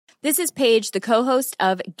This is Paige, the co-host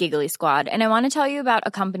of Giggly Squad, and I want to tell you about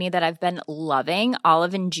a company that I've been loving,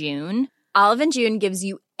 Olive & June. Olive & June gives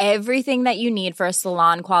you everything that you need for a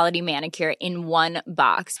salon-quality manicure in one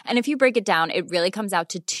box. And if you break it down, it really comes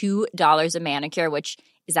out to $2 a manicure, which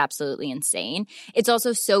is absolutely insane. It's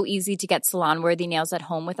also so easy to get salon-worthy nails at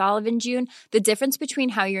home with Olive & June. The difference between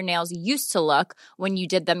how your nails used to look when you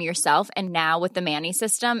did them yourself and now with the Mani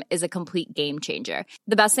system is a complete game changer.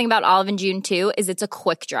 The best thing about Olive & June, too, is it's a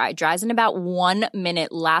quick dry. Dries in about 1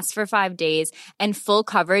 minute, lasts for 5 days, and full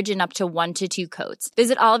coverage in up to 1 to 2 coats.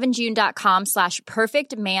 Visit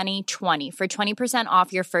oliveandjune.com/perfectmani20 for 20%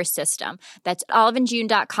 off your first system. That's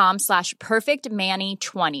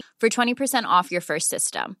oliveandjune.com/perfectmani20 for 20% off your first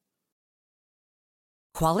system.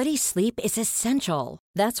 Quality sleep is essential.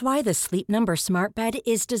 That's why the Sleep Number Smart Bed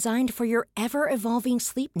is designed for your ever-evolving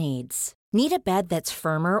sleep needs. Need a bed that's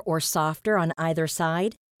firmer or softer on either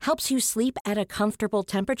side? Helps you sleep at a comfortable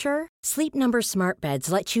temperature? Sleep Number Smart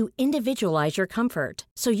Beds let you individualize your comfort,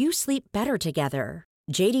 so you sleep better together.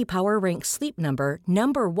 J.D. Power ranks Sleep Number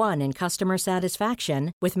number 1 in customer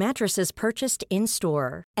satisfaction with mattresses purchased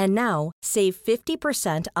in-store. And now, save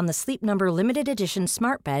 50% on the Sleep Number Limited Edition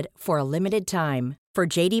Smart Bed for a limited time. For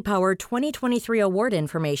J.D. Power 2023 award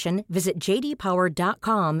information, visit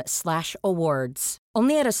jdpower.com/awards.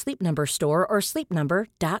 Only at a Sleep Number store or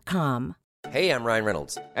sleepnumber.com. Hey, I'm Ryan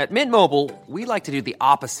Reynolds. At Mint Mobile, we like to do the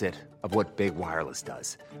opposite of what Big Wireless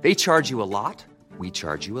does. They charge you a lot. We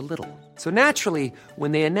charge you a little. So naturally,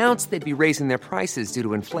 when they announced they'd be raising their prices due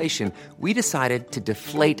to inflation, we decided to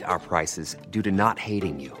deflate our prices due to not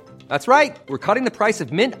hating you. That's right. We're cutting the price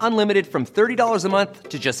of Mint Unlimited from $30 a month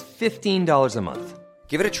to just $15 a month.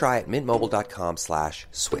 Give it a try at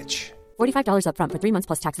mintmobile.com/switch. $45 up front for 3 months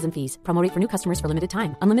plus taxes and fees. Promo rate for new customers for limited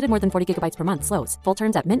time. Unlimited more than 40 gigabytes per month. Slows full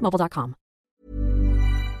terms at mintmobile.com.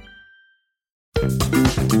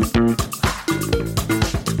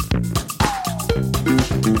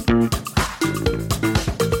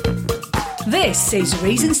 This is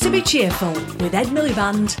Reasons to be Cheerful with Ed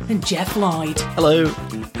Miliband and Jeff Lloyd. Hello.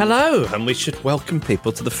 Hello, and we should welcome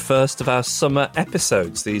people to the first of our summer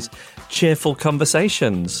episodes, these cheerful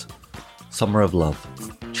conversations. Summer of love.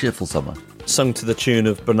 Cheerful summer. Sung to the tune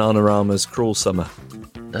of Bananarama's Cruel Summer.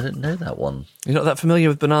 I didn't know that one. You're not that familiar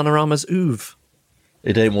with Bananarama's Oov?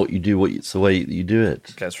 It ain't what you do, it's the way that you do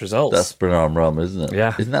it. Gets results. That's Bananarama, isn't it?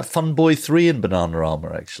 Yeah. Isn't that Fun Boy 3 in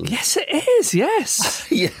Bananarama, actually? Yes, it is, yes.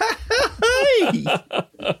 Yeah.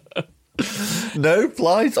 No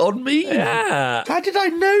flies on me. Yeah. How did I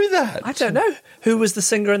know that? I don't know. Who was the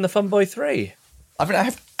singer in the Fun Boy 3? I mean, I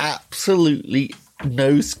have absolutely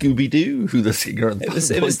no Scooby-Doo who the singer in the Fun Boy 3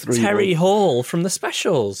 was. It was Terry Hall from The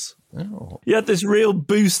Specials. Oh. You had this real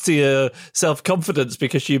boost to your self-confidence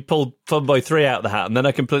because you pulled Fun Boy 3 out of the hat, and then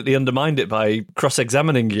I completely undermined it by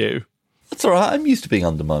cross-examining you. That's all right. I'm used to being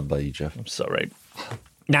undermined by you, Jeff. I'm sorry.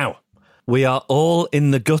 Now, we are all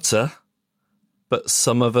in the gutter, but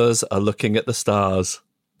some of us are looking at the stars.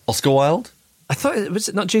 Oscar Wilde? I thought, was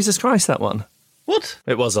it not Jesus Christ, that one? What?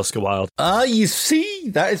 It was Oscar Wilde. Ah, you see?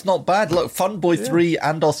 That is not bad. Look, Fun Boy 3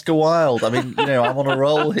 and Oscar Wilde. I mean, I'm on a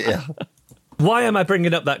roll here. Why am I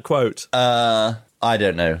bringing up that quote? I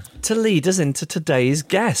don't know. To lead us into today's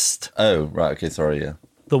guest. Oh, right. Okay, sorry, yeah.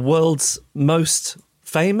 The world's most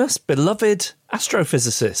famous, beloved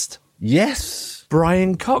astrophysicist. Yes.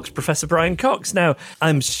 Brian Cox, Professor Brian Cox. Now,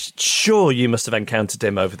 I'm sure you must have encountered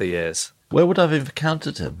him over the years. Where would I have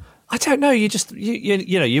encountered him? I don't know.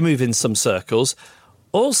 You move in some circles.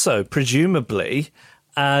 Also, presumably,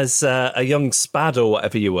 as a young spad or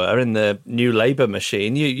whatever you were in the New Labour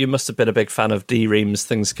machine, you must have been a big fan of D. Ream's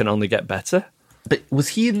Things Can Only Get Better. But was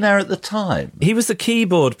he in there at the time? He was the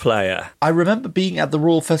keyboard player. I remember being at the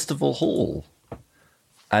Royal Festival Hall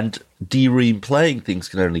and D. Ream playing Things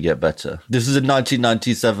Can Only Get Better. This is in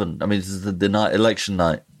 1997. I mean, this is the night, election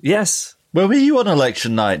night. Yes. Where were you on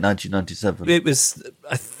election night, 1997? It was,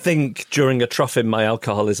 I think, during a trough in my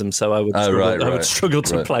alcoholism, so I would struggle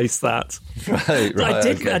to place that. Right.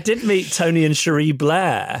 I did meet Tony and Cherie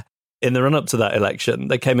Blair in the run-up to that election.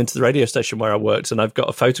 They came into the radio station where I worked, and I've got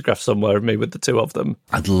a photograph somewhere of me with the two of them.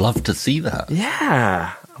 I'd love to see that.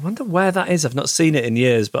 Yeah. I wonder where that is. I've not seen it in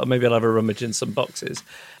years, but maybe I'll have a rummage in some boxes.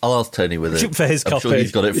 I'll ask Tony with it. For his copy. I'm sure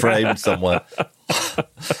he's got it framed somewhere.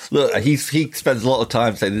 Look, he spends a lot of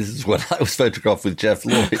time saying this is when I was photographed with Jeff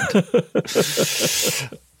Lloyd.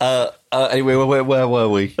 Anyway, where were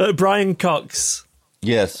we? Brian Cox.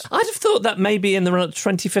 Yes. I'd have thought that maybe in the run up to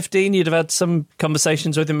 2015 you'd have had some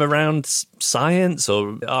conversations with him around science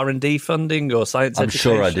or R&D funding or science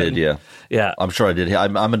education. I'm sure I did, yeah. Yeah. I'm sure I did.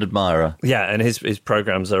 I'm an admirer. Yeah, and his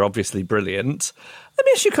programmes are obviously brilliant. Let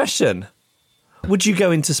me ask you a question. Would you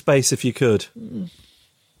go into space if you could?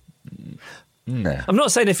 No. I'm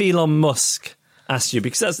not saying if Elon Musk asked you,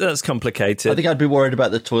 because that's complicated. I think I'd be worried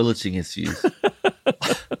about the toileting issues.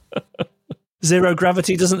 Zero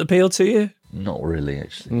gravity doesn't appeal to you? Not really,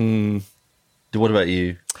 actually. What about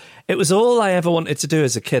you? It was all I ever wanted to do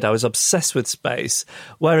as a kid. I was obsessed with space.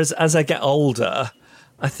 Whereas as I get older,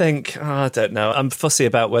 I think, I don't know, I'm fussy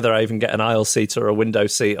about whether I even get an aisle seat or a window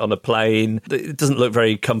seat on a plane. It doesn't look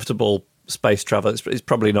very comfortable, space travel. It's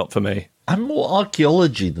probably not for me. I'm more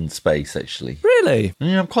archaeology than space, actually. Really?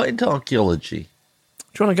 Yeah, I'm quite into archaeology.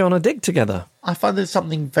 Do you want to go on a dig together? I find there's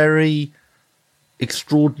something very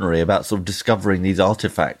extraordinary about sort of discovering these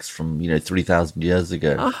artifacts from, 3,000 years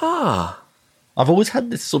ago. Aha. I've always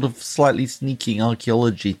had this sort of slightly sneaking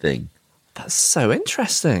archaeology thing. That's so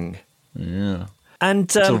interesting. Yeah. And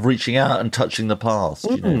sort of reaching out and touching the past,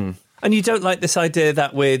 And you don't like this idea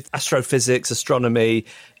that with astrophysics, astronomy,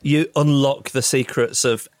 you unlock the secrets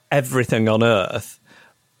of everything on Earth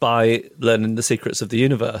by learning the secrets of the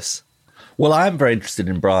universe? Well, I am very interested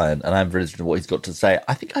in Brian, and I'm very interested in what he's got to say.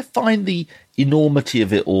 I think I find the enormity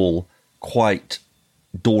of it all quite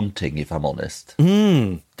daunting, if I'm honest.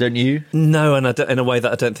 Don't you? No, and in a way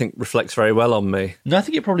that I don't think reflects very well on me. No, I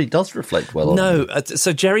think it probably does reflect well on No, me.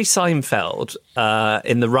 So Jerry Seinfeld,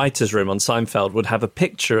 in the writer's room on Seinfeld, would have a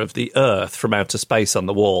picture of the Earth from outer space on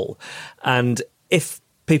the wall. And if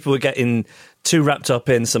people were getting too wrapped up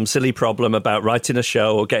in some silly problem about writing a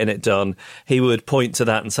show or getting it done, he would point to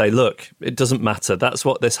that and say, look, it doesn't matter. That's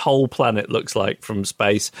what this whole planet looks like from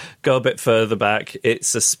space. Go a bit further back.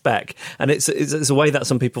 It's a speck. And it's a way that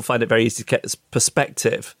some people find it very easy to get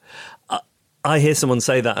perspective. I hear someone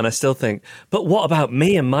say that and I still think, but what about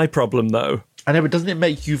me and my problem, though? I know, but doesn't it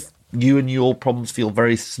make you and your problems feel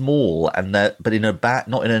very small, and that, but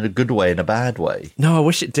not in a good way, in a bad way? No, I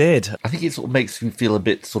wish it did. I think it sort of makes me feel a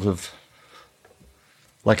bit sort of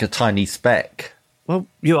like a tiny speck. Well,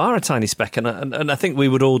 you are a tiny speck, and I think we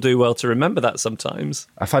would all do well to remember that sometimes.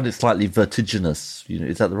 I find it slightly vertiginous.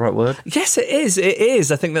 Is that the right word? Yes, it is. It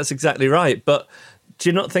is. I think that's exactly right. But do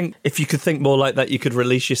you not think if you could think more like that, you could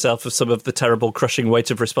release yourself of some of the terrible crushing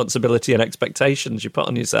weight of responsibility and expectations you put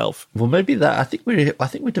on yourself? Well, maybe that. I think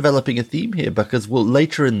we're developing a theme here because, well,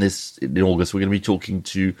 later in August, we're going to be talking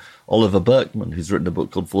to Oliver Berkman, who's written a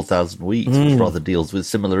book called 4,000 Weeks, which rather deals with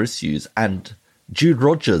similar issues, and Jude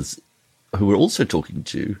Rogers, who we're also talking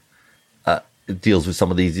to, deals with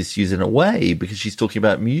some of these issues in a way because she's talking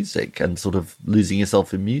about music and sort of losing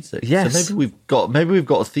yourself in music. Yes. So maybe we've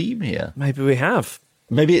got a theme here. Maybe we have.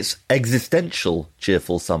 Maybe it's existential,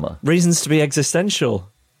 cheerful summer. Reasons to be existential.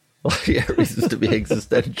 Yeah, reasons to be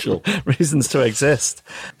existential. Reasons to exist.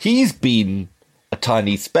 He's been a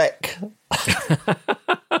tiny speck.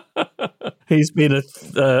 He's been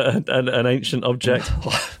an ancient object.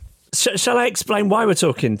 Shall I explain why we're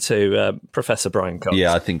talking to Professor Brian Cox?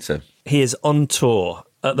 Yeah, I think so. He is on tour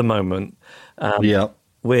at the moment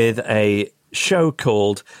with a show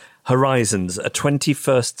called Horizons, a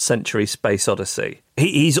 21st Century Space Odyssey.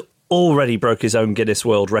 He's already broke his own Guinness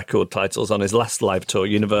World Record titles on his last live tour,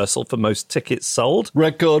 Universal, for most tickets sold.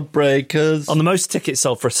 Record breakers. On the most tickets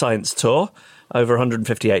sold for a science tour, over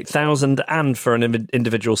 158,000, and for an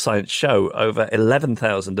individual science show, over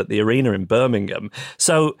 11,000 at the Arena in Birmingham.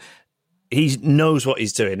 So he knows what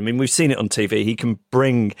he's doing. I mean, we've seen it on TV. He can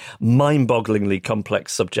bring mind-bogglingly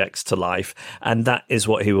complex subjects to life, and that is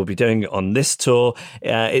what he will be doing on this tour.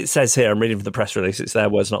 It says here, I'm reading from the press release, it's their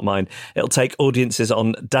words, not mine. It'll take audiences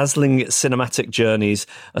on dazzling cinematic journeys,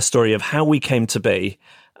 a story of how we came to be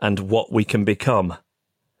and what we can become.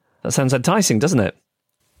 That sounds enticing, doesn't it?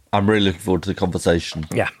 I'm really looking forward to the conversation.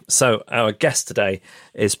 Yeah. So our guest today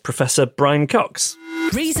is Professor Brian Cox.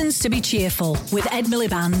 Reasons to be cheerful with Ed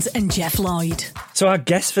Miliband and Jeff Lloyd. So our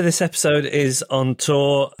guest for this episode is on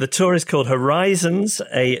tour. The tour is called Horizons,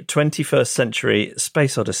 a 21st Century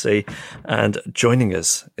Space Odyssey. And joining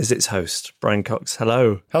us is its host, Brian Cox.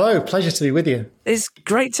 Hello. Hello. Pleasure to be with you. It's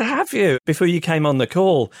great to have you. Before you came on the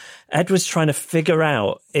call, Ed was trying to figure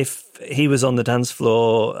out if he was on the dance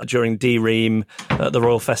floor during D-Ream at the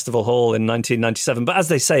Royal Festival Hall in 1997. But as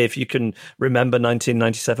they say, if you can remember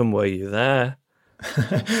 1997, were you there?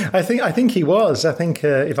 I think he was. I think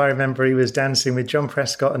if I remember, he was dancing with John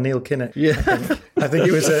Prescott and Neil Kinnock. Yeah, I think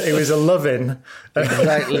it was a loving.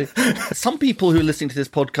 Exactly. Some people who are listening to this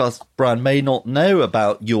podcast, Brian, may not know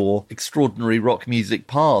about your extraordinary rock music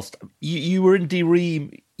past. You were in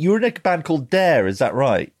D-Ream. You were in a band called Dare. Is that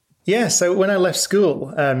right? Yeah, so when I left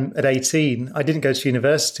school at 18, I didn't go to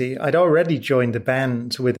university. I'd already joined a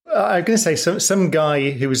band with, I'm going to say, some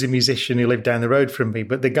guy who was a musician who lived down the road from me,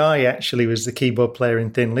 but the guy actually was the keyboard player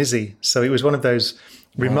in Thin Lizzy. So it was one of those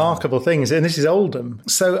remarkable things. And this is Oldham.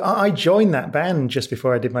 So I joined that band just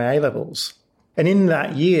before I did my A-levels. And in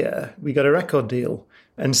that year, we got a record deal.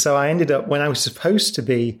 And so I ended up, when I was supposed to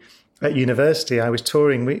be at university, I was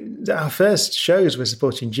touring. Our first shows were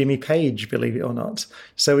supporting Jimmy Page, believe it or not.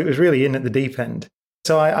 So it was really in at the deep end.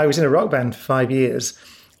 So I was in a rock band for 5 years,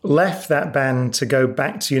 left that band to go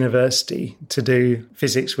back to university to do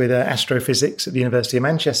physics with astrophysics at the University of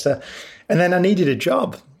Manchester. And then I needed a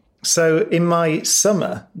job. So in my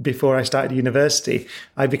summer, before I started university,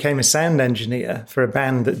 I became a sound engineer for a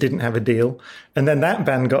band that didn't have a deal. And then that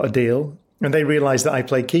band got a deal, and they realized that I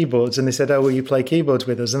played keyboards, and they said, "Oh, will you play keyboards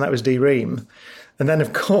with us?" And that was Dee Ream. And then,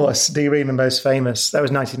 of course, Dee Ream are most famous. That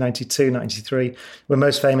was 1992, 93. We're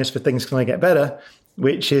most famous for Things Can Only Get Better,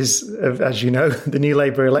 which is, as you know, the new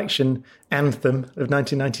Labour election anthem of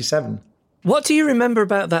 1997. What do you remember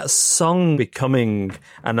about that song becoming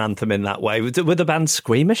an anthem in that way? Were the band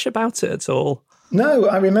squeamish about it at all? No,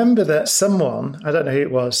 I remember that someone, I don't know who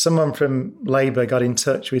it was, someone from Labour got in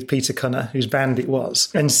touch with Peter Cunner, whose band it was,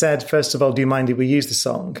 and said, first of all, do you mind if we use the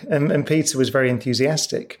song? And Peter was very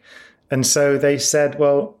enthusiastic. And so they said,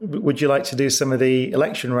 well, would you like to do some of the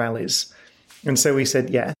election rallies? And so we said,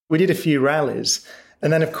 yeah. We did a few rallies.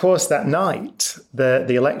 And then, of course, that night,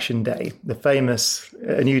 the election day, the famous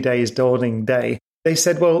A New Day is Dawning day, they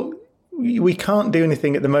said, well, we can't do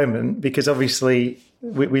anything at the moment because obviously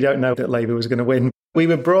we don't know that Labour was going to win. We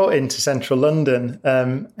were brought into central London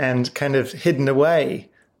and kind of hidden away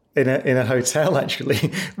in a hotel,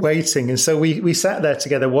 actually, waiting. And so we sat there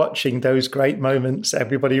together watching those great moments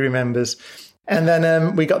everybody remembers. And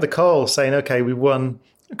then we got the call saying, OK, we won,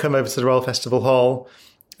 come over to the Royal Festival Hall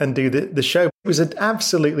and do the show. It was an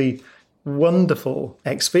absolutely wonderful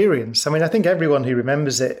experience. I mean, I think everyone who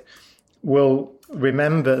remembers it will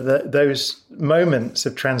remember that those moments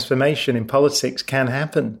of transformation in politics can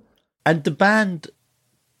happen. And the band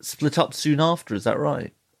split up soon after, is that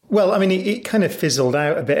right? Well, I mean, it kind of fizzled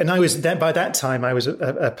out a bit. And by that time, I was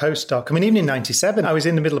a postdoc. I mean, even in 97, I was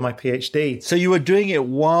in the middle of my PhD. So you were doing it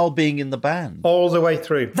while being in the band? All the way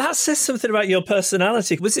through. That says something about your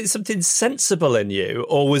personality. Was it something sensible in you,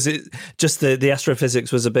 or was it just the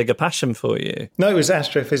astrophysics was a bigger passion for you? No, it was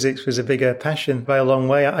astrophysics was a bigger passion by a long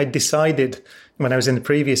way. I decided when I was in the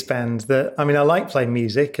previous band that, I mean, I like playing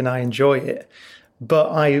music and I enjoy it,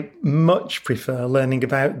 but I much prefer learning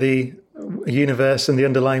about the universe and the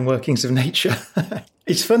underlying workings of nature.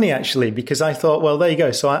 It's funny, actually, because I thought, well, there you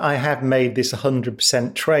go. So I have made this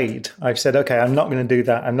 100% trade. I've said, OK, I'm not going to do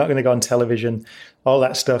that. I'm not going to go on television. All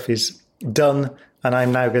that stuff is done. And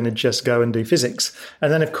I'm now going to just go and do physics.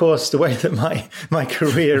 And then, of course, the way that my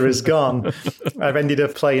career has gone, I've ended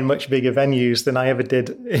up playing much bigger venues than I ever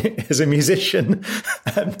did as a musician.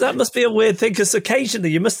 That must be a weird thing, because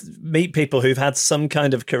occasionally you must meet people who've had some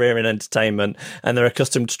kind of career in entertainment and they're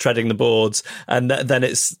accustomed to treading the boards. And then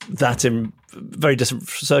it's that in very different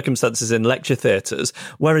circumstances in lecture theatres,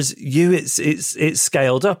 whereas you, it's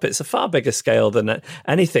scaled up. It's a far bigger scale than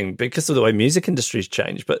anything because of the way music industry's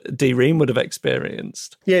changed. But Dee Ream would have experienced.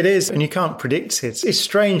 Yeah, it is, and you can't predict it. It's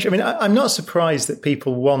strange. I mean, I'm not surprised that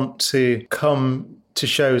people want to come to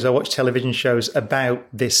shows or watch television shows about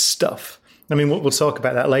this stuff. I mean, we'll talk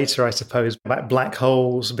about that later, I suppose, about black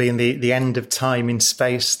holes being the end of time in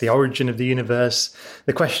space, the origin of the universe,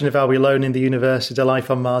 the question of are we alone in the universe, is there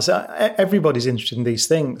life on Mars? Everybody's interested in these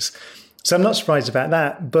things. So I'm not surprised about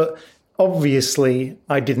that. But obviously,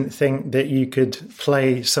 I didn't think that you could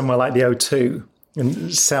play somewhere like the O2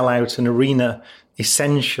 and sell out an arena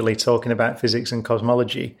essentially talking about physics and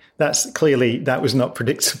cosmology. That was not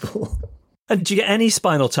predictable. And do you get any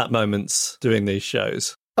Spinal Tap moments doing these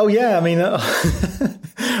shows? Oh, yeah. I mean,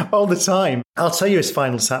 all the time. I'll tell you a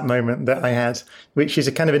Spinal Tap moment that I had, which is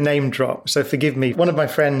a kind of a name drop. So forgive me. One of my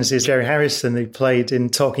friends is Jerry Harrison, who played in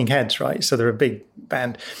Talking Heads, right? So they're a big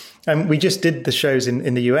band. And we just did the shows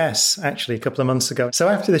in the US, actually, a couple of months ago. So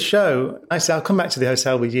after the show, I said, I'll come back to the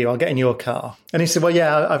hotel with you. I'll get in your car. And he said, well,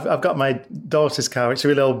 yeah, I've got my daughter's car. It's a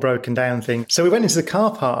really old broken down thing. So we went into the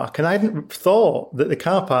car park, and I hadn't thought that the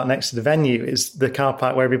car park next to the venue is the car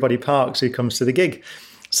park where everybody parks who comes to the gig.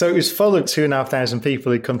 So it was full of 2,500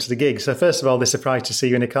 people who'd come to the gig. So first of all, they're surprised to see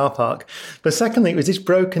you in a car park. But secondly, it was this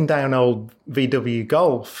broken down old VW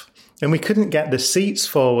Golf. And we couldn't get the seats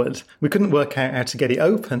forward. We couldn't work out how to get it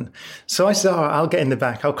open. So I said, I'll get in the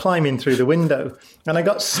back. I'll climb in through the window. And I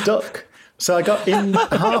got stuck So I got in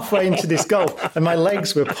halfway into this golf and my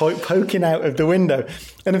legs were poking out of the window.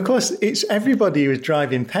 And of course, it's everybody who was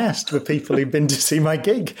driving past were people who'd been to see my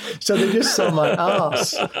gig. So they just saw my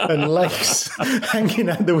arse and legs hanging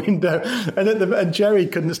out the window. And Jerry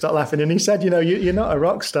couldn't stop laughing. And he said, you're not a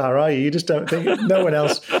rock star, are you? You just don't think, no one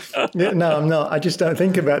else. No, I'm not. I just don't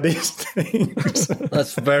think about these things.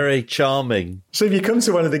 That's very charming. So if you come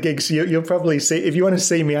to one of the gigs, you'll probably see, if you want to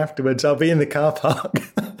see me afterwards, I'll be in the car park,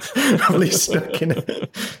 probably stuck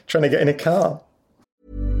trying to get in a car.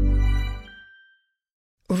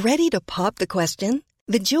 Ready to pop the question?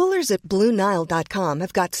 The jewelers at BlueNile.com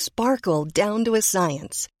have got sparkle down to a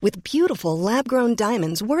science with beautiful lab-grown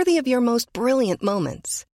diamonds worthy of your most brilliant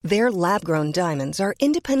moments. Their lab-grown diamonds are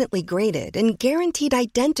independently graded and guaranteed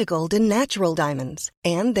identical to natural diamonds,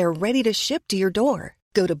 and they're ready to ship to your door.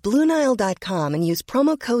 Go to BlueNile.com and use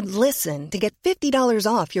promo code LISTEN to get $50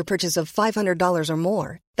 off your purchase of $500 or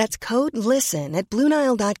more. That's code LISTEN at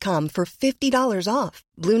BlueNile.com for $50 off.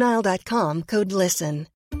 BlueNile.com, code LISTEN.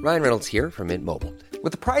 Ryan Reynolds here from Mint Mobile.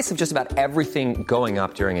 With the price of just about everything going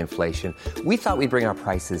up during inflation, we thought we'd bring our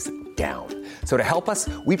prices down. So to help us,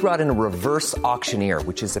 we brought in a reverse auctioneer,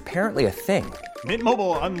 which is apparently a thing. Mint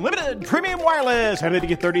Mobile Unlimited Premium Wireless. How to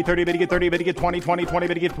get 30, 30, how to get 30, how to get 20, 20, 20,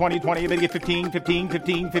 how to get 20, 20, how to get 15, 15,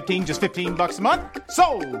 15, 15, just $15 a month?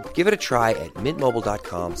 Sold! Give it a try at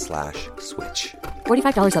mintmobile.com/switch.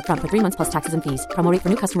 $45 up front for 3 months plus taxes and fees. Promo rate for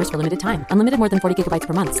new customers for limited time. Unlimited more than 40 gigabytes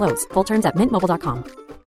per month. Slows full terms at mintmobile.com.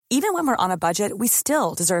 Even when we're on a budget, we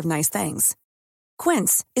still deserve nice things.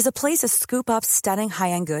 Quince is a place to scoop up stunning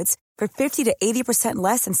high-end goods for 50 to 80%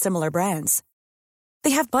 less than similar brands. They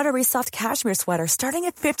have buttery soft cashmere sweaters starting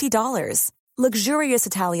at $50, luxurious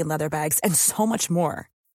Italian leather bags, and so much more.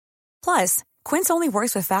 Plus, Quince only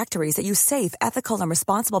works with factories that use safe, ethical, and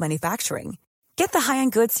responsible manufacturing. Get the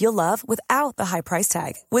high-end goods you'll love without the high price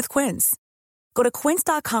tag with Quince. Go to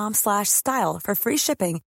quince.com/style for free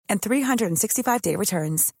shipping and 365-day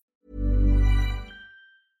returns.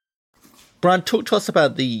 Brian, talk to us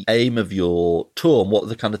about the aim of your tour and what are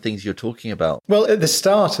the kind of things you're talking about. Well, at the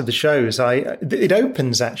start of the shows, it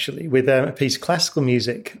opens actually with a piece of classical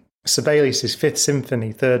music, Sibelius' Fifth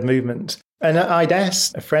Symphony, Third Movement. And I'd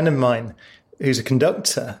asked a friend of mine who's a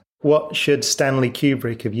conductor, what should Stanley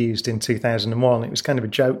Kubrick have used in 2001? It was kind of a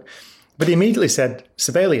joke. But he immediately said,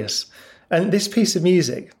 Sibelius. And this piece of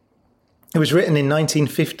music, it was written in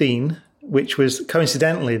 1915, which was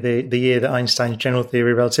coincidentally the year that Einstein's general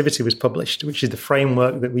theory of relativity was published, which is the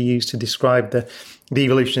framework that we use to describe the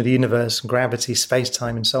evolution of the universe, gravity,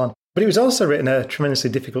 space-time, and so on. But it was also written at a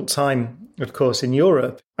tremendously difficult time, of course, in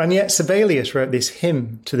Europe. And yet Sibelius wrote this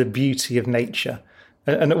hymn to the beauty of nature.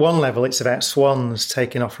 And at one level, it's about swans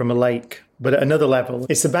taking off from a lake. But at another level,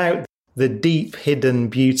 it's about the deep hidden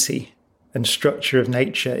beauty and structure of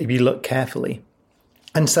nature if you look carefully.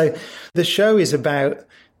 And so the show is about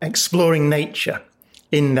exploring nature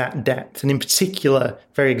in that depth, and in particular,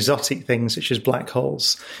 very exotic things such as black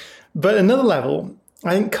holes. But at another level,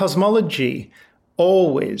 I think cosmology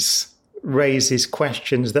always raises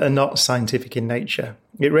questions that are not scientific in nature.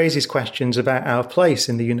 It raises questions about our place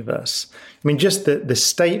in the universe. I mean, just the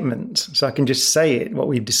statement, so I can just say it, what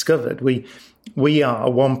we've discovered, we are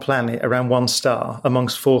one planet around one star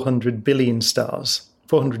amongst 400 billion stars.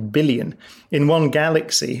 400 billion in one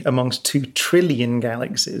galaxy amongst 2 trillion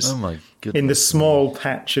galaxies. Oh my goodness. In the small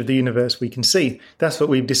patch of the universe we can see. That's what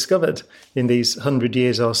we've discovered in these 100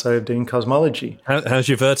 years or so of doing cosmology. How's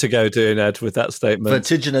your vertigo doing, Ed, with that statement?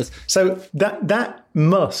 Vertiginous. So that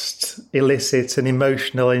must elicit an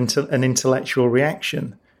emotional and intellectual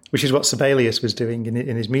reaction, which is what Sibelius was doing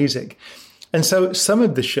in his music. And so some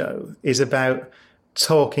of the show is about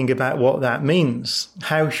talking about what that means.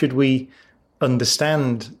 How should we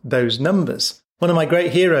understand those numbers? One of my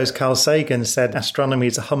great heroes, Carl Sagan, said astronomy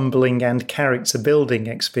is a humbling and character-building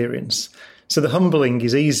experience. So the humbling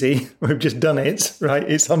is easy. We've just done it, right?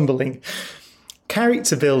 It's humbling.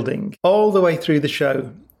 Character-building, all the way through the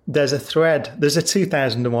show, there's a thread. There's a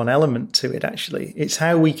 2001 element to it, actually. It's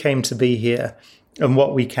how we came to be here and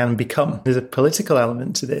what we can become. There's a political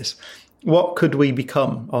element to this. What could we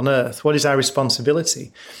become on Earth? What is our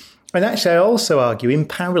responsibility? And actually, I also argue in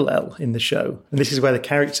parallel in the show, and this is where the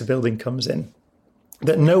character building comes in,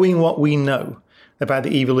 that knowing what we know about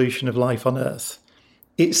the evolution of life on Earth,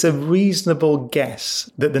 it's a reasonable guess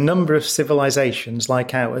that the number of civilizations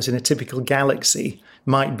like ours in a typical galaxy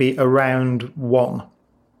might be around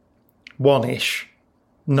one-ish,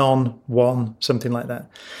 one, something like that.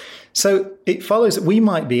 So it follows that we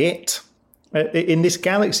might be it. In this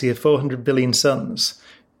galaxy of 400 billion suns,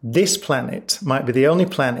 this planet might be the only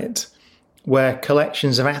planet where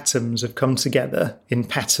collections of atoms have come together in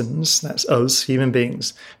patterns, that's us, human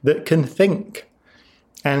beings, that can think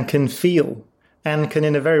and can feel and can,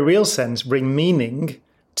 in a very real sense, bring meaning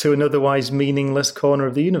to an otherwise meaningless corner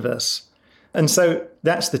of the universe. And so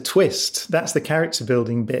that's the twist. That's the character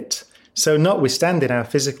building bit. So notwithstanding our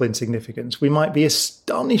physical insignificance, we might be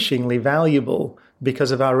astonishingly valuable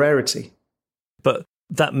because of our rarity. But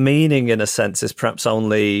that meaning, in a sense, is perhaps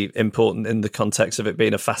only important in the context of it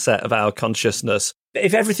being a facet of our consciousness.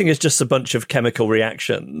 If everything is just a bunch of chemical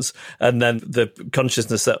reactions, and then the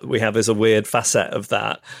consciousness that we have is a weird facet of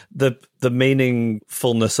that, the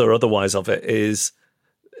meaningfulness or otherwise of it is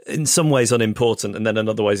in some ways unimportant, and then in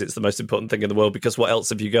other ways it's the most important thing in the world, because what else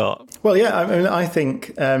have you got? Well, yeah, I mean, I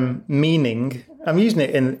think meaning, I'm using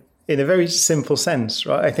it in a very simple sense,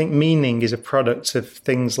 right? I think meaning is a product of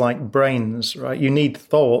things like brains, right? You need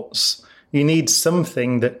thoughts. You need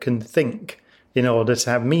something that can think in order to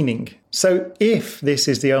have meaning. So if this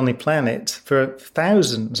is the only planet for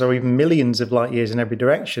thousands or even millions of light years in every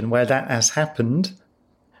direction where that has happened,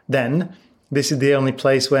 then this is the only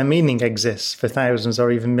place where meaning exists for thousands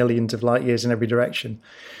or even millions of light years in every direction.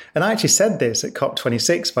 And I actually said this at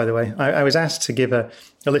COP26, by the way. I was asked to give a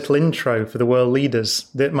little intro for the world leaders.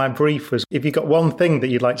 That my brief was, if you've got one thing that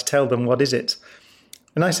you'd like to tell them, what is it?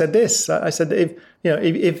 And I said this. I said that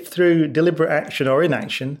if through deliberate action or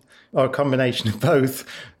inaction, or a combination of both,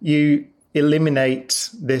 you eliminate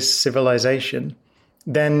this civilization,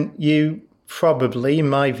 then you probably, in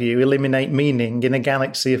my view, eliminate meaning in a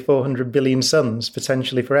galaxy of 400 billion suns,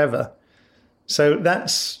 potentially forever. So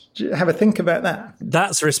have a think about that.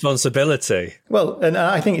 That's responsibility. Well, and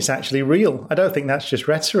I think it's actually real. I don't think that's just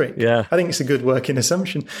rhetoric. Yeah. I think it's a good working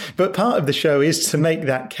assumption. But part of the show is to make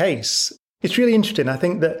that case. It's really interesting. I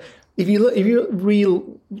think that if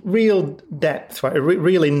you real depth, right,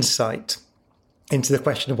 real insight into the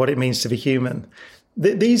question of what it means to be human,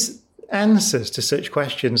 these answers to such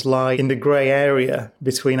questions lie in the grey area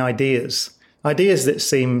between ideas that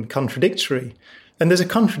seem contradictory. And there's a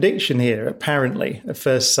contradiction here, apparently, at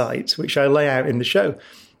first sight, which I lay out in the show,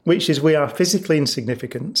 which is we are physically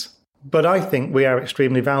insignificant, but I think we are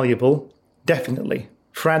extremely valuable, definitely.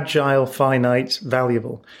 Fragile, finite,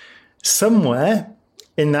 valuable. Somewhere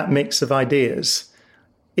in that mix of ideas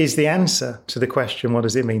is the answer to the question, what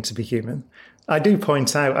does it mean to be human? I do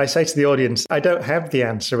point out, I say to the audience, I don't have the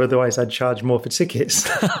answer, otherwise I'd charge more for tickets,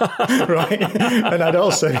 right? And I'd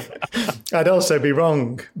also be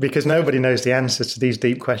wrong, because nobody knows the answer to these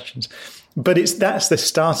deep questions. But that's the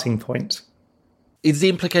starting point. Is the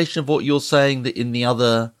implication of what you're saying that in the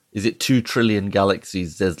other, 2 trillion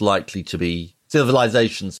galaxies, there's likely to be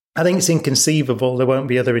civilizations? I think it's inconceivable there won't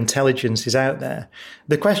be other intelligences out there.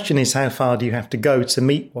 The question is, how far do you have to go to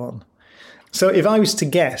meet one? So if I was to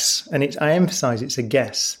guess, and I emphasize it's a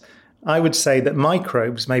guess, I would say that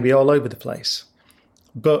microbes may be all over the place.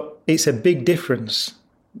 But it's a big difference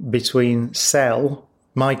between cell,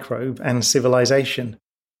 microbe, and civilization.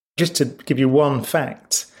 Just to give you one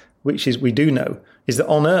fact, which is we do know, is that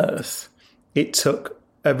on Earth, it took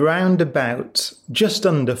around about just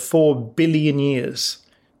under 4 billion years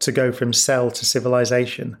to go from cell to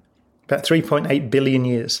civilization. About 3.8 billion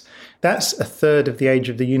years. That's a third of the age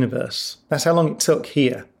of the universe. That's how long it took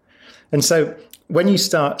here. And so when you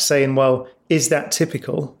start saying, well, is that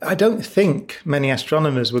typical? I don't think many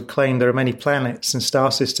astronomers would claim there are many planets and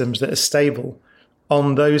star systems that are stable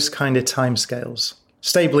on those kind of timescales.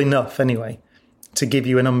 Stable enough, anyway, to give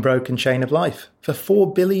you an unbroken chain of life for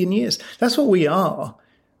 4 billion years. That's what we are.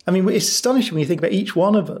 I mean, it's astonishing when you think about each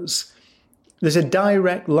one of us. There's a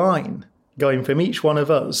direct line going from each one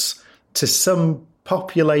of us to some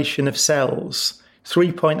population of cells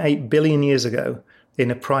 3.8 billion years ago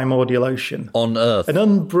in a primordial ocean. On Earth.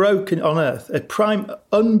 Unbroken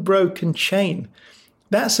chain.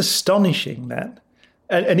 That's astonishing, that.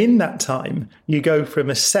 And in that time, you go from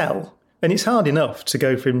a cell, and it's hard enough to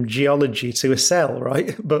go from geology to a cell,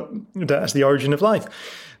 right? But that's the origin of life.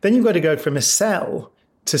 Then you've got to go from a cell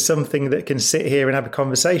to something that can sit here and have a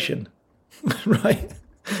conversation, right?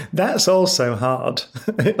 That's also hard,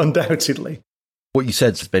 undoubtedly. What you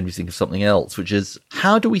said made me think of something else, which is,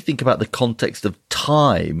 how do we think about the context of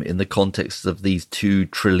time in the context of these 2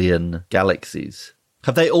 trillion galaxies?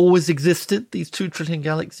 Have they always existed, these 2 trillion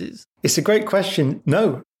galaxies? It's a great question.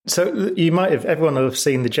 No. So everyone will have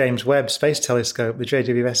seen the James Webb Space Telescope, the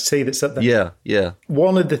JWST that's up there. Yeah.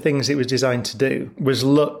 One of the things it was designed to do was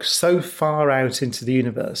look so far out into the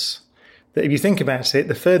universe that if you think about it,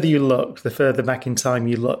 the further you look, the further back in time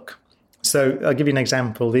you look. So I'll give you an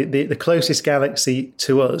example. The closest galaxy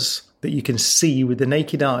to us that you can see with the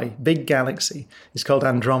naked eye, big galaxy, is called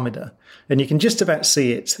Andromeda. And you can just about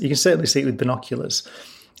see it. You can certainly see it with binoculars.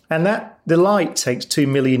 And the light takes 2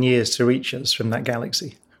 million years to reach us from that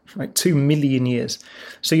galaxy, right? 2 million years.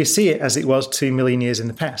 So you see it as it was 2 million years in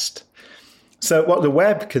the past. So what the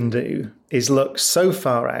Webb can do is look so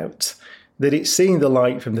far out that it's seeing the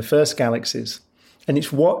light from the first galaxies and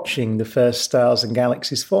it's watching the first stars and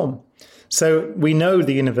galaxies form. So we know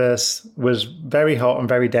the universe was very hot and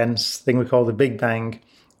very dense, thing we call the Big Bang,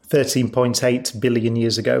 13.8 billion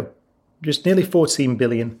years ago, just nearly 14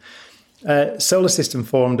 billion. Solar system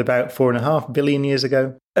formed about 4.5 billion years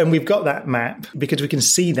ago. And we've got that map because we can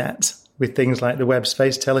see that with things like the Webb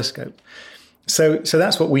Space Telescope. So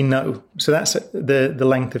that's what we know. So that's the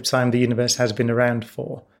length of time the universe has been around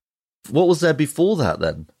for. What was there before that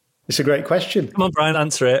then? It's a great question. Come on, Brian,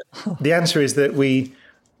 answer it. The answer is that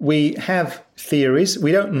we have theories.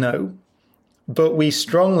 We don't know, but we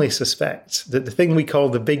strongly suspect that the thing we call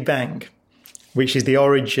the Big Bang, which is the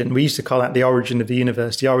origin, we used to call that the origin of the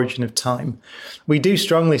universe, the origin of time. We do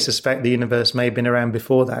strongly suspect the universe may have been around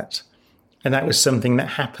before that. And that was something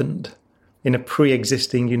that happened in a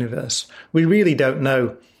pre-existing universe. We really don't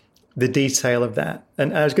know the detail of that.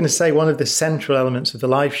 And I was going to say one of the central elements of the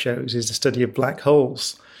live shows is the study of black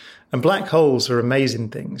holes. And black holes are amazing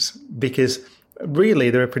things because really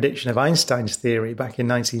they're a prediction of Einstein's theory back in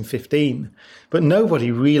 1915. But nobody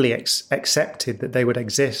really accepted that they would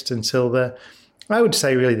exist until I would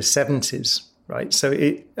say really the 70s, right? So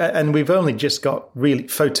and we've only just got really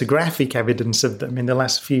photographic evidence of them in the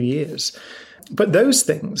last few years. But those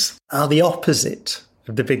things are the opposite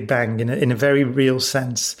of the Big Bang in a very real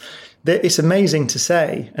sense. It's amazing to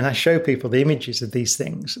say, and I show people the images of these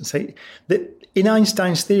things and say that in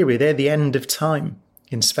Einstein's theory, they're the end of time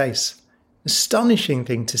in space. Astonishing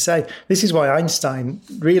thing to say. This is why Einstein,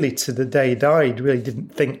 really to the day he died, really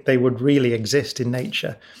didn't think they would really exist in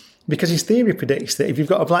nature. Because his theory predicts that if you've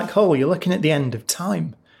got a black hole, you're looking at the end of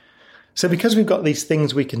time. So because we've got these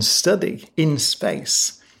things we can study in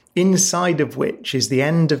space, inside of which is the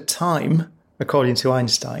end of time, according to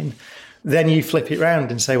Einstein, then you flip it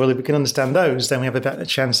round and say, well, if we can understand those, then we have a better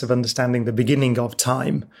chance of understanding the beginning of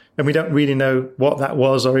time. And we don't really know what that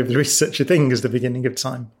was or if there is such a thing as the beginning of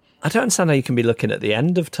time. I don't understand how you can be looking at the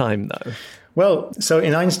end of time, though. Well, so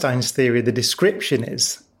in Einstein's theory, the description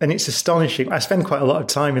is, and it's astonishing. I spend quite a lot of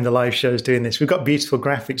time in the live shows doing this. We've got beautiful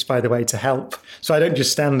graphics, by the way, to help. So I don't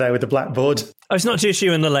just stand there with a blackboard. Oh, it's not just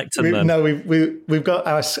you and the lectern, then? No, we've got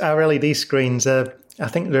our LED screens. I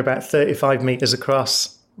think they're about 35 metres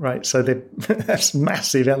across, right? So that's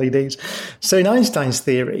massive LEDs. So in Einstein's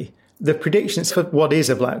theory, the predictions for what is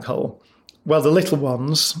a black hole, well, the little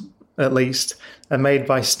ones, at least, are made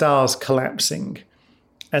by stars collapsing.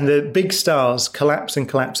 And the big stars collapse and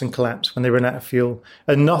collapse and collapse when they run out of fuel,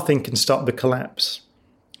 and nothing can stop the collapse.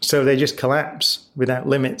 So they just collapse without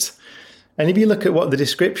limit. And if you look at what the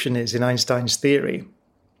description is in Einstein's theory,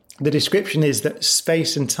 the description is that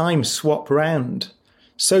space and time swap round.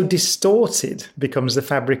 So distorted becomes the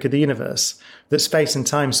fabric of the universe that space and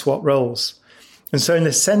time swap roles. And so in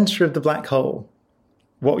the centre of the black hole,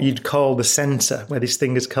 what you'd call the centre, where this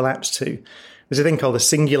thing has collapsed to, there's a thing called the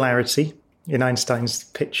singularity in Einstein's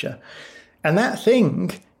picture. And that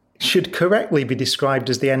thing should correctly be described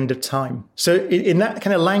as the end of time. So in that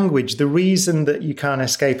kind of language, the reason that you can't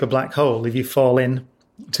escape a black hole if you fall in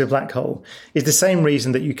to a black hole is the same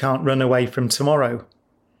reason that you can't run away from tomorrow.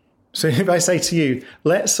 So if I say to you,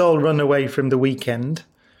 let's all run away from the weekend,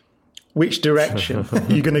 which direction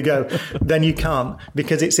you're going to go, then you can't,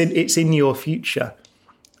 because it's in your future.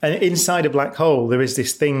 And inside a black hole, there is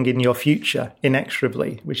this thing in your future,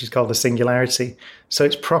 inexorably, which is called the singularity. So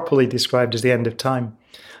it's properly described as the end of time.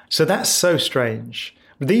 So that's so strange.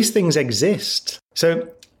 These things exist.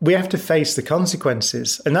 So we have to face the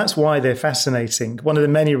consequences. And that's why they're fascinating. One of the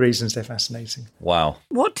many reasons they're fascinating. Wow.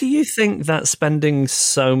 What do you think that spending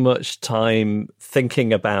so much time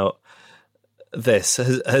thinking about this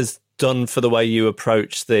has done for the way you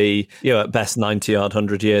approach the, at best 90-odd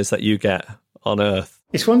 100 years that you get on Earth?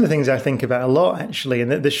 It's one of the things I think about a lot, actually,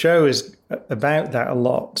 and the show is about that a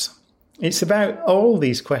lot. It's about all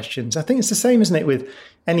these questions. I think it's the same, isn't it, with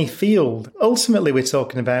any field. Ultimately, we're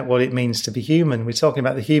talking about what it means to be human. We're talking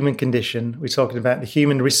about the human condition. We're talking about the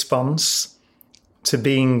human response to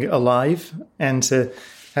being alive and to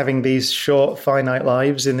having these short, finite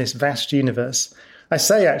lives in this vast universe. I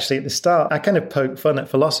say, actually, at the start, I kind of poke fun at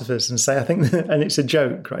philosophers and say, and it's a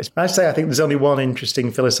joke, right? I say, I think there's only one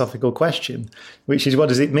interesting philosophical question, which is, what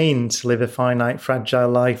does it mean to live a finite, fragile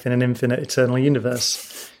life in an infinite, eternal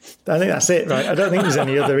universe? I think that's it, right? I don't think there's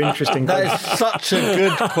any other interesting question. That is such a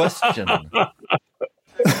good question.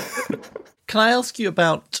 Can I ask you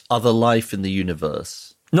about other life in the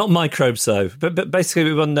universe? Not microbes, though. But basically,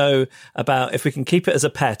 we want to know about if we can keep it as a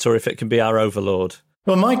pet or if it can be our overlord.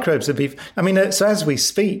 Well, microbes would be... so as we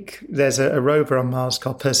speak, there's a rover on Mars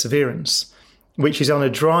called Perseverance, which is on a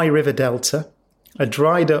dry river delta, a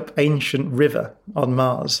dried-up ancient river on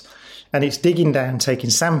Mars, and it's digging down, taking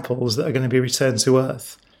samples that are going to be returned to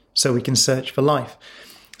Earth so we can search for life.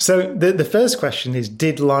 So the first question is,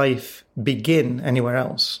 did life begin anywhere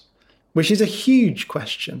else? Which is a huge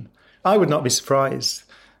question. I would not be surprised.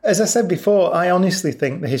 As I said before, I honestly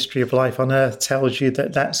think the history of life on Earth tells you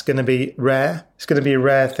that that's going to be rare. It's going to be a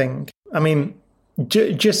rare thing. I mean,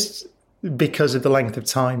 just because of the length of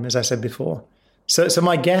time, as I said before. So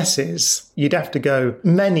my guess is you'd have to go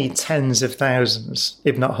many tens of thousands,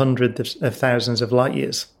 if not hundreds of thousands of light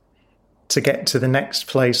years to get to the next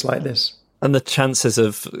place like this. And the chances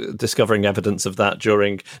of discovering evidence of that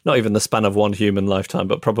during not even the span of one human lifetime,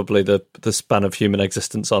 but probably the span of human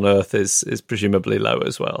existence on Earth is presumably low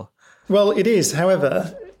as well. Well, it is.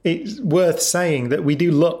 However, it's worth saying that we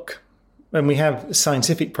do look, and we have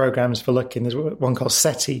scientific programs for looking. There's one called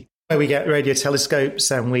SETI, where we get radio telescopes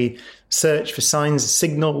and we search for signs,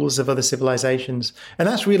 signals of other civilizations. And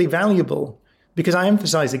that's really valuable because I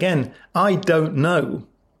emphasize again, I don't know.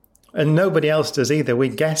 And nobody else does either. We're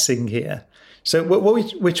guessing here. So what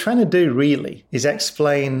we're trying to do really is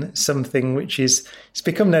explain something which it's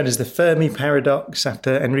become known as the Fermi paradox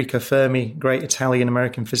after Enrico Fermi, great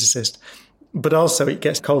Italian-American physicist. But also it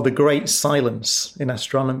gets called the Great Silence in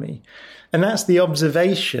astronomy. And that's the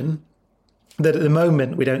observation that at the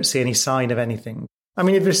moment we don't see any sign of anything. I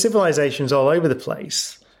mean, if there's civilizations all over the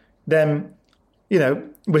place, then,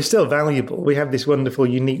 we're still valuable. We have this wonderful,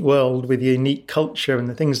 unique world with unique culture and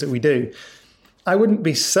the things that we do. I wouldn't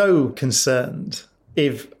be so concerned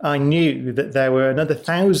if I knew that there were another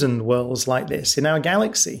 1,000 worlds like this in our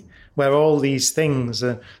galaxy, where all these things,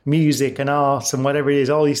 music and art and whatever it is,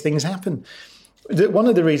 all these things happen. One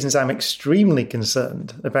of the reasons I'm extremely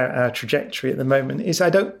concerned about our trajectory at the moment is I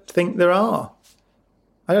don't think there are.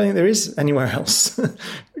 I don't think there is anywhere else,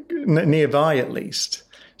 nearby at least.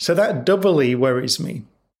 So that doubly worries me.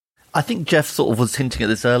 I think Jeff sort of was hinting at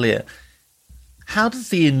this earlier. How does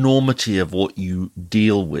the enormity of what you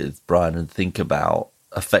deal with, Brian, and think about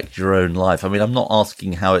affect your own life? I mean, I'm not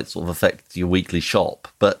asking how it sort of affects your weekly shop,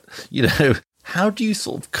 but, how do you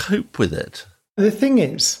sort of cope with it? The thing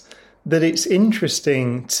is that it's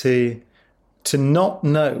interesting to not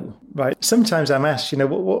know, right? Sometimes I'm asked,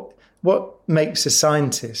 what makes a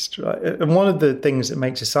scientist, right? And one of the things that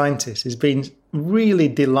makes a scientist is being really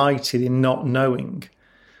delighted in not knowing.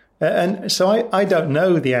 And so I don't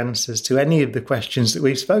know the answers to any of the questions that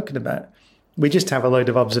we've spoken about. We just have a load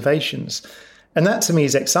of observations. And that to me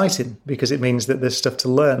is exciting because it means that there's stuff to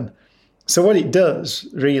learn. So what it does,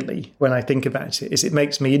 really, when I think about it, is it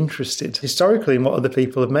makes me interested historically in what other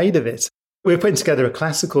people have made of it. We're putting together a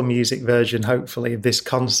classical music version, hopefully, of this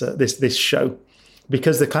concert, this show,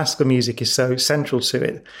 because the classical music is so central to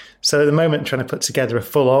it. So at the moment, I'm trying to put together a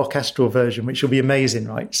full orchestral version, which will be amazing,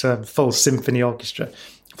 right? So a full symphony orchestra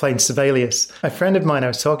playing Sibelius. A friend of mine I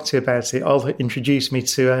was talking to about it all introduced me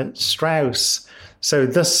to Strauss. So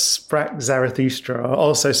thus sprak Zarathustra, or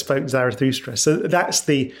also spoke Zarathustra. So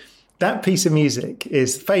that piece of music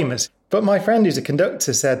is famous. But my friend who's a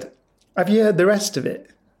conductor said, have you heard the rest of it?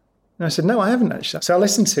 And I said, no, I haven't actually. So I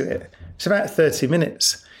listened to it. It's about 30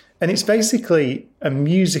 minutes. And it's basically a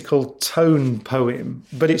musical tone poem,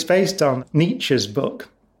 but it's based on Nietzsche's book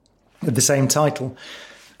with the same title.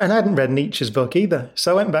 And I hadn't read Nietzsche's book either,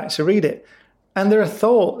 so I went back to read it. And there are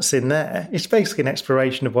thoughts in there. It's basically an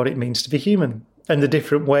exploration of what it means to be human and the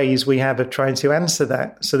different ways we have of trying to answer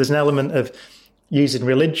that. So there's an element of using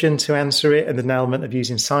religion to answer it, and there's an element of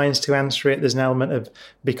using science to answer it. There's an element of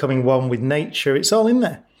becoming one with nature. It's all in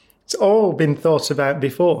there. It's all been thought about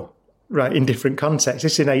before, right, in different contexts.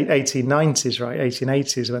 It's in 1890s, right,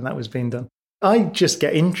 1880s when that was being done. I just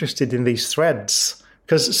get interested in these threads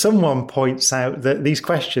because someone points out that these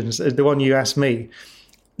questions, the one you asked me,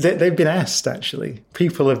 they've been asked, actually.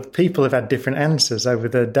 People have had different answers over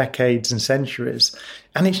the decades and centuries,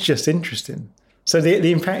 and it's just interesting. So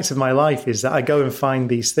the impact of my life is that I go and find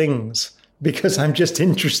these things because I'm just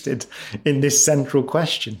interested in this central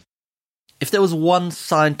question. If there was one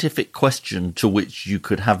scientific question to which you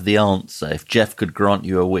could have the answer, if Jeff could grant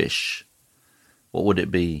you a wish, what would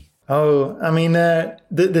it be? Oh, I mean,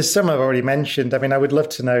 there's some I've already mentioned. I mean, I would love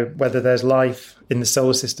to know whether there's life in the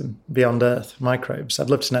solar system beyond Earth, microbes. I'd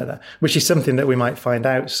love to know that, which is something that we might find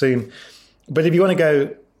out soon. But if you want to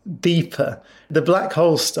go deeper, the black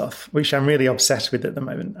hole stuff, which I'm really obsessed with at the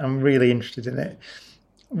moment, I'm really interested in it.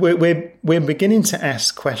 we're beginning to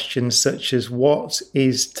ask questions such as, what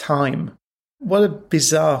is time? What a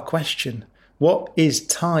bizarre question. What is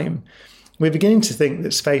time? We're beginning to think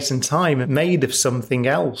that space and time are made of something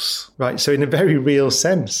else, right? So in a very real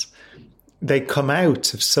sense, they come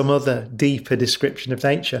out of some other deeper description of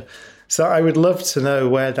nature. So I would love to know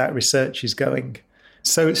where that research is going.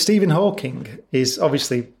 So Stephen Hawking is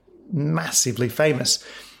obviously massively famous.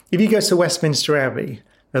 If you go to Westminster Abbey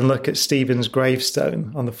and look at Stephen's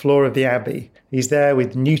gravestone on the floor of the Abbey, he's there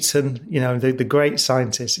with Newton, the great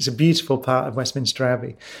scientist. It's a beautiful part of Westminster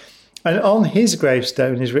Abbey. And on his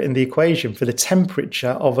gravestone is written the equation for the temperature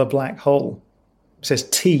of a black hole. It says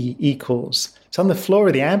T equals. It's on the floor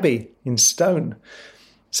of the Abbey in stone.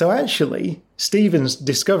 So actually, Stephen's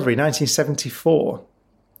discovery, 1974,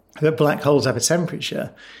 that black holes have a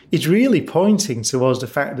temperature, is really pointing towards the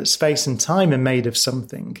fact that space and time are made of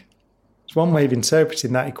something. It's one way of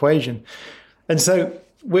interpreting that equation. And so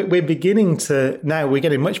we're beginning to, now we're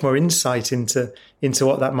getting much more insight into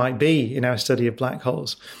what that might be in our study of black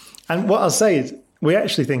holes. And what I'll say is, we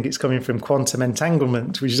actually think it's coming from quantum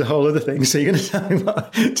entanglement, which is a whole other thing. So you're going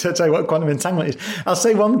to tell me what quantum entanglement is. I'll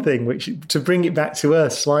say one thing, which to bring it back to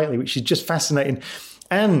Earth slightly, which is just fascinating.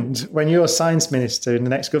 And when you're science minister in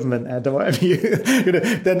the next government, Ed, or whatever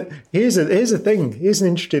then here's a thing. Here's an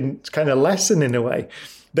interesting kind of lesson in a way.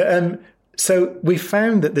 So we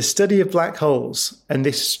found that the study of black holes and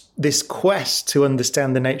this quest to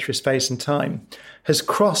understand the nature of space and time has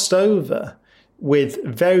crossed over with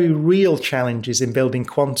very real challenges in building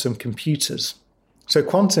quantum computers. So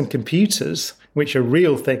quantum computers, which are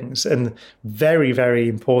real things and very, very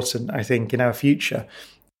important, I think, in our future,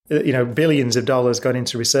 billions of dollars gone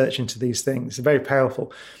into research into these things. They're very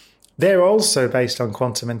powerful. They're also based on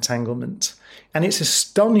quantum entanglement. And it's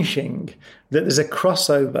astonishing that there's a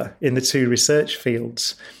crossover in the two research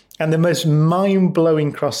fields. And the most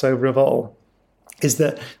mind-blowing crossover of all is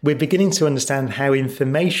that we're beginning to understand how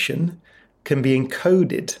information can be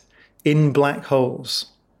encoded in black holes.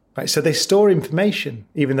 Right? So they store information,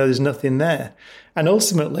 even though there's nothing there. And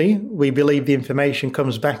ultimately, we believe the information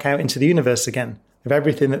comes back out into the universe again, of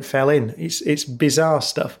everything that fell in. It's bizarre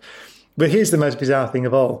stuff. But here's the most bizarre thing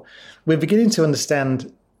of all. We're beginning to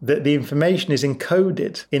understand that the information is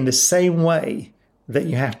encoded in the same way that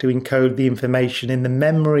you have to encode the information in the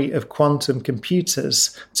memory of quantum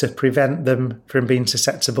computers to prevent them from being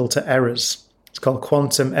susceptible to errors. It's called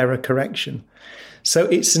quantum error correction. So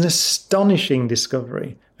it's an astonishing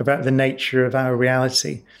discovery about the nature of our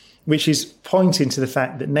reality, which is pointing to the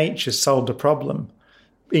fact that nature solved a problem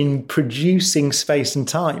in producing space and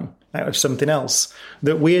time out of something else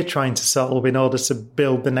that we're trying to solve in order to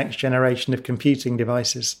build the next generation of computing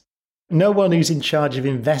devices. No one who's in charge of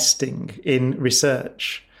investing in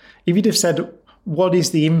research, if you'd have said, what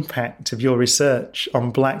is the impact of your research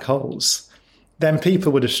on black holes, then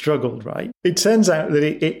people would have struggled, right? It turns out that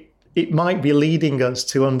it might be leading us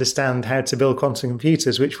to understand how to build quantum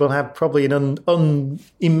computers, which will have probably an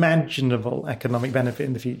unimaginable economic benefit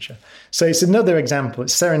in the future. So it's another example.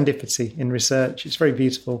 It's serendipity in research. It's very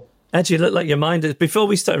beautiful. Ed, you look like your mind is... Before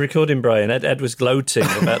we started recording, Brian, Ed was gloating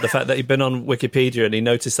about the fact that he'd been on Wikipedia and he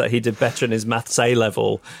noticed that he did better in his maths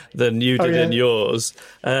A-level than you did in yours.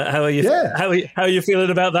 How are you? Yeah. How are you feeling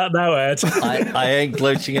about that now, Ed? I ain't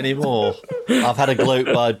gloating anymore. I've had a gloat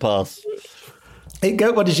bypass.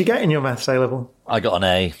 What did you get in your maths A-level? I got an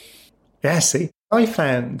A. Yeah, see, I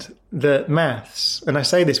found that maths, and I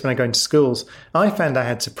say this when I go into schools, I found I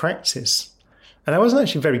had to practice. And I wasn't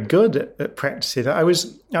actually very good at practicing. I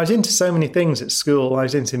was into so many things at school. I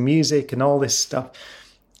was into music and all this stuff.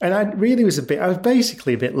 And I was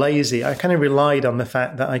basically a bit lazy. I kind of relied on the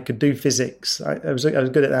fact that I could do physics. I was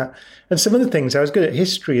good at that. And some other things, I was good at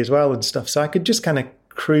history as well and stuff. So I could just kind of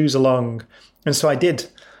cruise along. And so I did.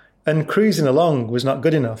 And cruising along was not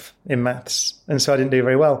good enough in maths. And so I didn't do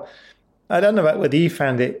very well. I don't know about whether you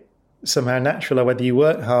found it somehow natural or whether you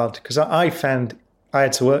worked hard, because I found I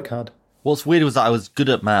had to work hard. What's weird was that I was good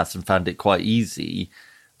at maths and found it quite easy.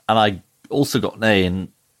 And I also got an A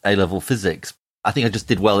in A-level physics. I think I just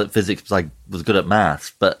did well at physics because I was good at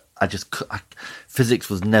maths. But physics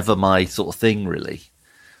was never my sort of thing, really,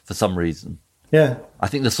 for some reason. Yeah. I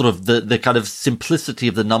think the sort of the kind of simplicity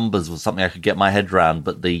of the numbers was something I could get my head around.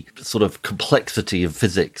 But the sort of complexity of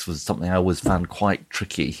physics was something I always found quite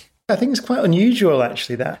tricky. I think it's quite unusual,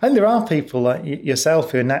 actually, that. And there are people like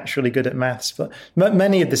yourself who are naturally good at maths, but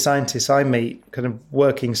many of the scientists I meet, kind of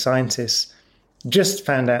working scientists, just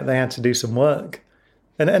found out they had to do some work.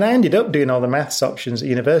 And I ended up doing all the maths options at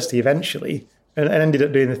university eventually, and ended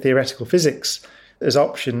up doing the theoretical physics as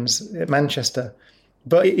options at Manchester.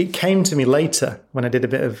 But it came to me later when I did a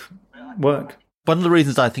bit of work. One of the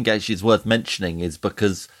reasons I think actually it's worth mentioning is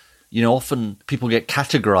because, often people get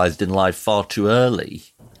categorized in life far too early.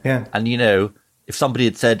 Yeah. And, if somebody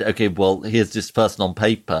had said, okay, well, here's this person on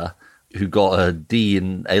paper who got a D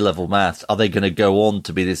in A-level maths, are they going to go on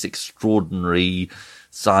to be this extraordinary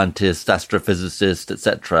scientist, astrophysicist,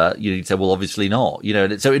 etc.? You'd say, well, obviously not.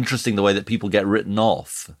 And it's so interesting the way that people get written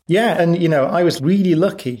off. Yeah, and, I was really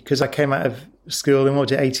lucky because I came out of school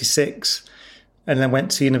in 86 and then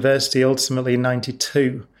went to university ultimately in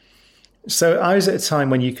 92. So I was at a time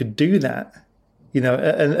when you could do that,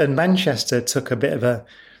 and Manchester took a bit of a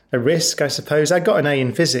risk, I suppose. I got an A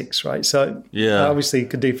in physics, right? So I obviously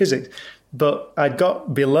could do physics, but I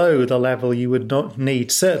got below the level you would not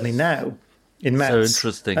need, certainly now, in maths. So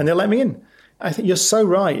interesting. And they let me in. I think you're so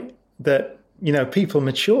right that, people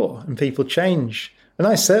mature and people change. And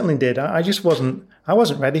I certainly did. I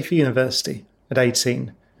wasn't ready for university at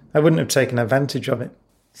 18. I wouldn't have taken advantage of it.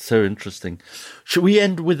 So interesting. Should we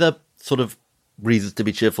end with a sort of reasons to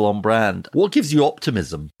be cheerful on brand? What gives you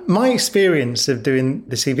optimism? My experience of doing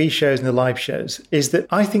the TV shows and the live shows is that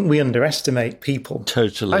I think we underestimate people.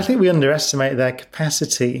 Totally. I think we underestimate their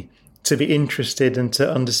capacity to be interested and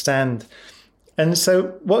to understand. And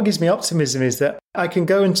so what gives me optimism is that I can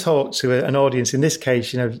go and talk to an audience, in this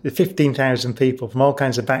case, the 15,000 people from all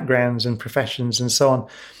kinds of backgrounds and professions and so on,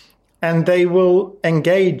 and they will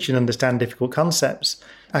engage and understand difficult concepts.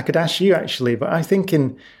 I could ask you actually, but I think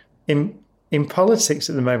in politics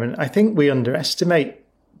at the moment, I think we underestimate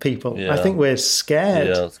people. Yeah. I think we're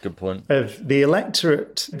scared that's a good point. of the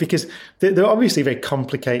electorate because there are obviously very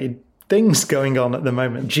complicated things going on at the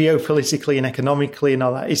moment, geopolitically and economically and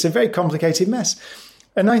all that. It's a very complicated mess.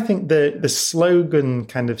 And I think the slogan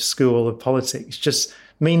kind of school of politics just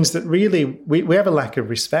means that really we have a lack of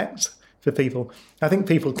respect for people. I think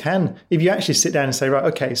people can, if you actually sit down and say, right,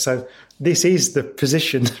 okay, so this is the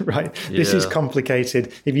position, right? This is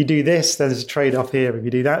complicated. If you do this, then there's a trade-off here. If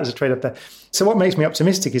you do that, there's a trade-off there. So what makes me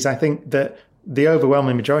optimistic is I think that the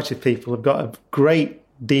overwhelming majority of people have got a great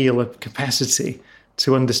deal of capacity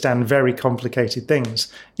to understand very complicated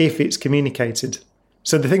things if it's communicated.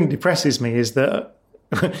 So the thing that depresses me is that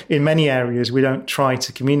in many areas we don't try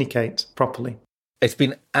to communicate properly. It's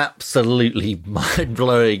been absolutely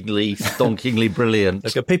mind-blowingly, stonkingly brilliant.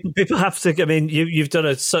 Okay, people have to. I mean, you've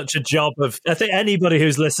done such a job of. I think anybody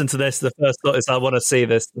who's listened to this, the first thought is, I want to see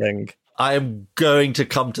this thing. I am going to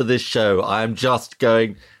come to this show. I am just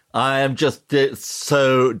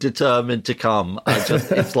so determined to come.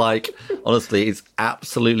 It's like, honestly, it's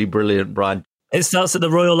absolutely brilliant, Brian. It starts at the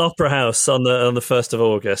Royal Opera House on the 1st of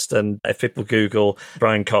August, and if people Google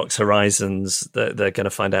Brian Cox Horizons, they're going to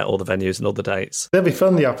find out all the venues and all the dates. They'll be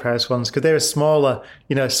fun, the Opera House ones, because they're small. I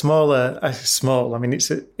mean,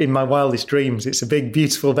 it's in my wildest dreams, it's a big,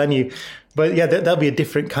 beautiful venue. But yeah, there'll be a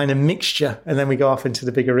different kind of mixture, and then we go off into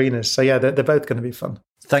the big arenas. So yeah, they're both going to be fun.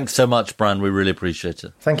 Thanks so much, Brian. We really appreciate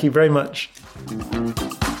it. Thank you very much.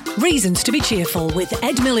 Reasons to be cheerful with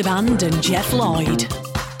Ed Miliband and Jeff Lloyd.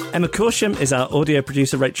 Emma Corsham is our audio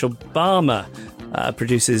producer. Rachel Balmer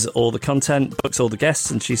produces all the content, books all the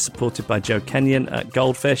guests, and she's supported by Joe Kenyon at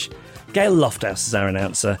Goldfish. Gail Lofthouse is our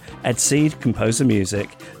announcer. Ed Seed composed the music.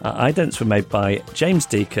 Our idents were made by James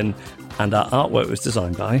Deacon, and our artwork was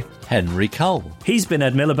designed by Henry Cole. He's been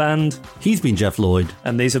Ed Miliband. He's been Jeff Lloyd.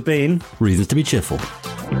 And these have been Reasons to be Cheerful.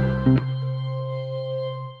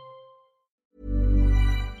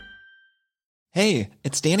 Hey,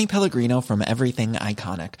 it's Danny Pellegrino from Everything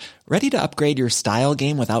Iconic. Ready to upgrade your style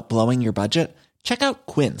game without blowing your budget? Check out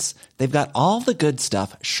Quince. They've got all the good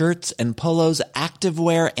stuff, shirts and polos,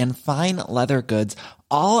 activewear, and fine leather goods,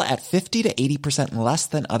 all at 50 to 80% less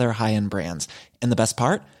than other high-end brands. And the best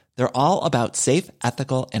part? They're all about safe,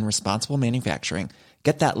 ethical, and responsible manufacturing.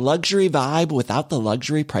 Get that luxury vibe without the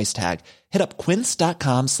luxury price tag. Hit up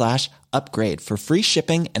quince.com/upgrade for free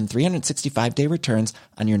shipping and 365-day returns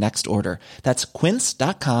on your next order. That's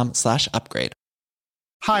quince.com/upgrade.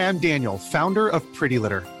 Hi, I'm Daniel, founder of Pretty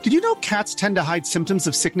Litter. Did you know cats tend to hide symptoms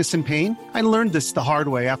of sickness and pain? I learned this the hard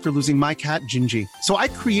way after losing my cat, Gingy. So I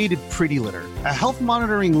created Pretty Litter, a health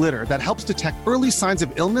monitoring litter that helps detect early signs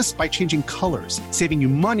of illness by changing colors, saving you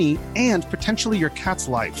money and potentially your cat's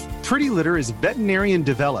life. Pretty Litter is veterinarian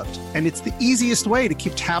developed, and it's the easiest way to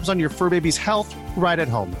keep tabs on your fur baby's health right at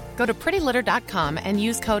home. Go to prettylitter.com and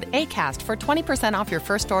use code ACAST for 20% off your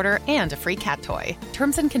first order and a free cat toy.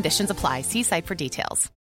 Terms and conditions apply. See site for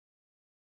details.